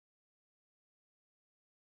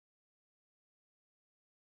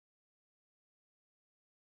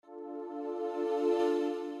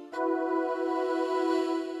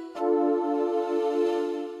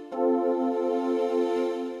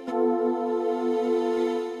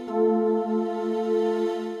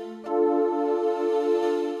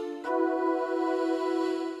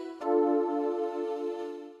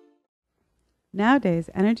Nowadays,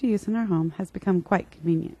 energy use in our home has become quite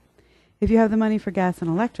convenient. If you have the money for gas and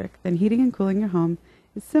electric, then heating and cooling your home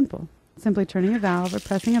is simple. Simply turning a valve or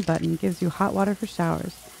pressing a button gives you hot water for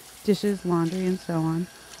showers, dishes, laundry, and so on,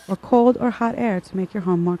 or cold or hot air to make your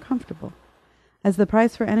home more comfortable. As the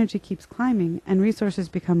price for energy keeps climbing and resources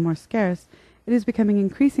become more scarce, it is becoming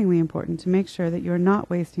increasingly important to make sure that you are not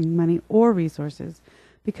wasting money or resources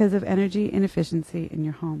because of energy inefficiency in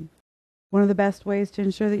your home. One of the best ways to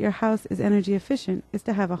ensure that your house is energy efficient is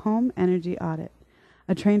to have a home energy audit.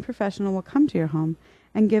 A trained professional will come to your home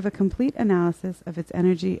and give a complete analysis of its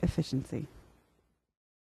energy efficiency.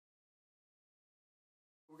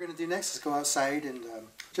 What we're going to do next is go outside and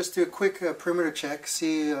just do a quick perimeter check,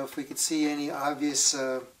 see if we could see any obvious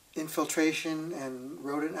infiltration and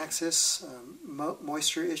rodent access,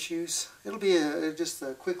 moisture issues. It'll be just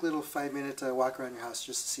a quick little 5-minute walk around your house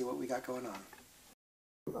just to see what we got going on.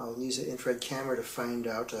 I'll use an infrared camera to find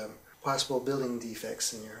out possible building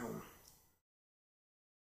defects in your home.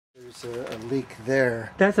 There's a leak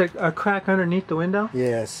there. That's a crack underneath the window?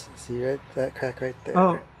 Yes. See that crack right there?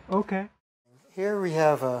 Oh, okay. Here we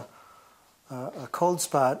have a cold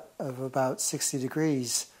spot of about 60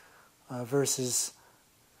 degrees versus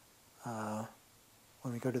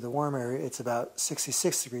when we go to the warm area, it's about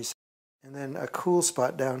 66 degrees. And then a cool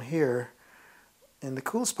spot down here. And the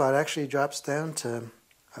cool spot actually drops down to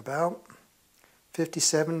about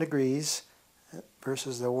 57 degrees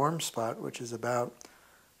versus the warm spot, which is about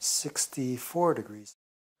 64 degrees.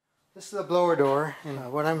 This is the blower door, and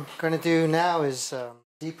what I'm going to do now is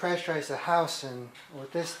depressurize the house, and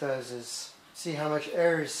what this does is see how much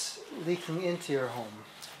air is leaking into your home.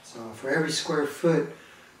 So for every square foot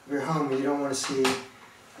of your home, you don't want to see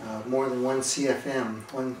more than 1 CFM,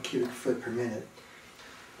 1 cubic foot per minute.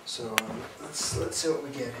 So let's see what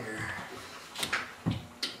we get here.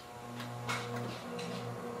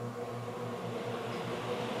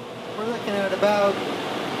 We're looking at about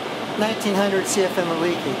 1900 CFM of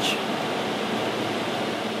leakage.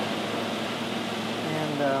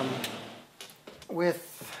 And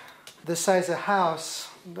with this size of house,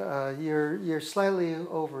 you're slightly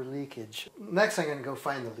over leakage. Next I'm going to go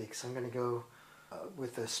find the leaks. I'm going to go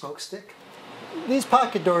with a smoke stick. These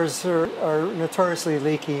pocket doors are notoriously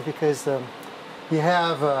leaky because you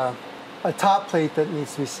have a top plate that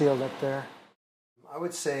needs to be sealed up there. I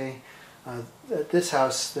would say at this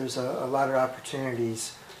house there's a lot of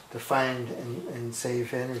opportunities to find and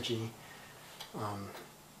save energy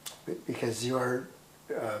because you are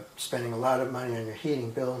spending a lot of money on your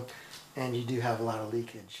heating bill and you do have a lot of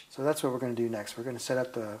leakage. So that's what we're going to do next. We're going to set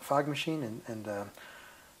up the fog machine and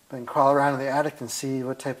then crawl around in the attic and see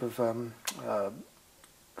what type of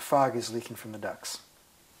fog is leaking from the ducts.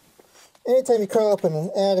 Anytime you crawl up in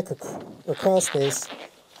an attic or crawl space,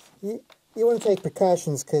 you want to take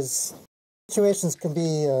precautions because situations can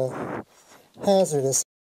be hazardous.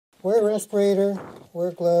 Wear a respirator,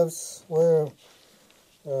 wear gloves, wear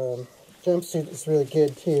a jumpsuit is really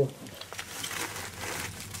good too.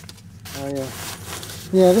 Oh yeah.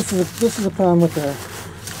 Yeah, this is a problem with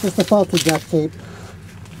the faulty duct tape.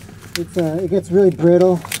 It gets really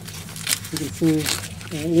brittle. You can see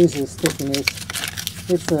it loses stickiness.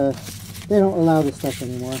 They don't allow this stuff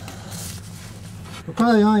anymore. We're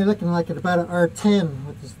probably only looking like at about an R10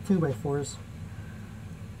 with these 2x4s.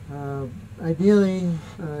 Ideally,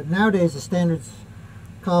 nowadays the standards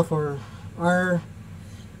call for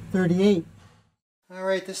R38.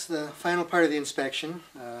 Alright, this is the final part of the inspection.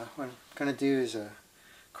 What I'm going to do is a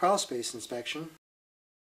crawl space inspection.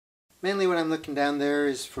 Mainly what I'm looking down there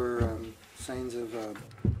is for signs of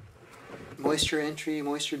moisture entry,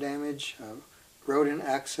 moisture damage, rodent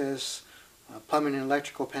access, plumbing and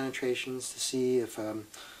electrical penetrations to see if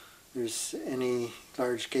there's any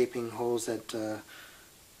large gaping holes that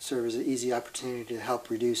serve as an easy opportunity to help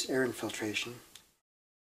reduce air infiltration.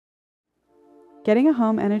 Getting a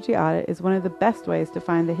home energy audit is one of the best ways to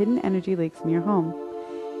find the hidden energy leaks in your home.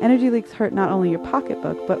 Energy leaks hurt not only your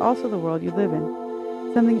pocketbook, but also the world you live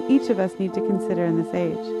in, something each of us need to consider in this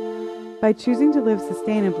age. By choosing to live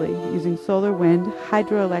sustainably, using solar, wind,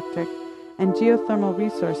 hydroelectric, and geothermal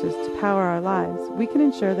resources to power our lives, we can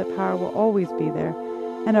ensure that power will always be there,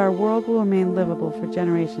 and our world will remain livable for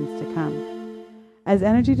generations to come. As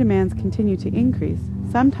energy demands continue to increase,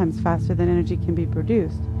 sometimes faster than energy can be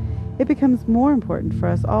produced, it becomes more important for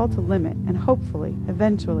us all to limit and hopefully,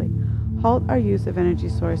 eventually, halt our use of energy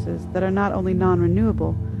sources that are not only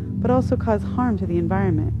non-renewable, but also cause harm to the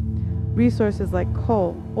environment. Resources like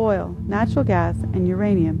coal, oil, natural gas, and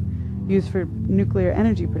uranium, used for nuclear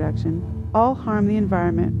energy production, all harm the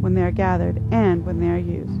environment when they are gathered and when they are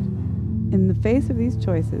used. In the face of these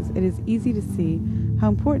choices, it is easy to see how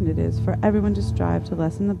important it is for everyone to strive to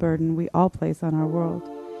lessen the burden we all place on our world.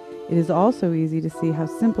 It is also easy to see how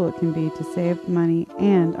simple it can be to save money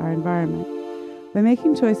and our environment. By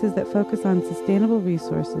making choices that focus on sustainable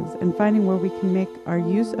resources and finding where we can make our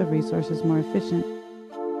use of resources more efficient,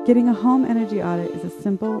 getting a home energy audit is a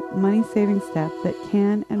simple, money-saving step that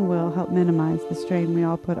can and will help minimize the strain we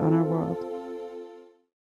all put on our world.